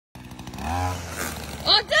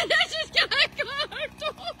Oh, she's got a cord!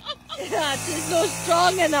 That is not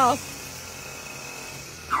strong enough.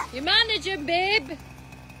 You managing, babe?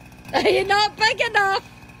 You're not big enough.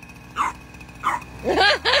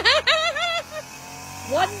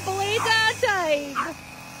 One blade at a time.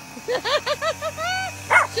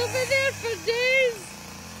 She'll be there for days.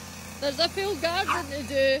 There's a full garden to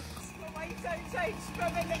do. Snow White's outside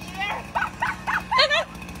scrubbing the air.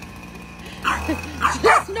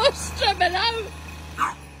 She's not stripping out.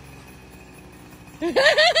 Well,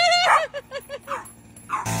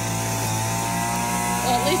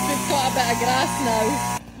 at least we've got a bit of grass now.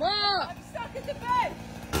 What? I'm stuck in the bed.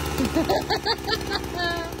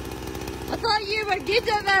 I thought you were good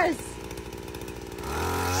at this.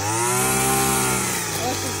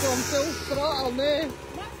 Oh, she's going full throttle now. Am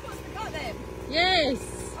I supposed to cut them? Yes.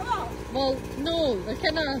 Oh. Well, no, they're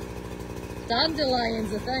kind of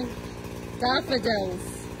dandelions, I think. Daffodils.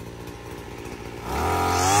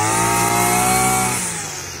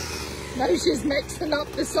 Now she's mixing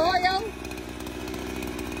up the soil.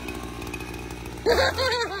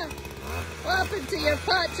 What happened to your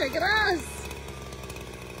patch of grass?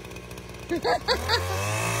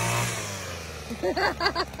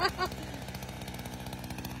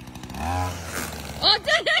 Oh,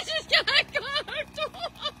 she's got a cord!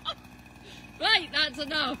 Right, that's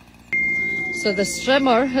enough. So the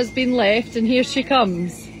strimmer has been left and here she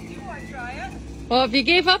comes. Do you want to try it? Well, have you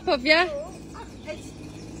gave up, have you? No.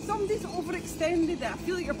 Somebody's overextended it. I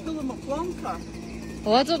feel like you're pulling my plonker.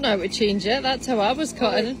 Well, I don't know how to change it. That's how I was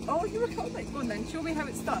cutting it. Oh, you were cutting it. Go on then. Show me how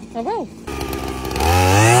it's done. I will.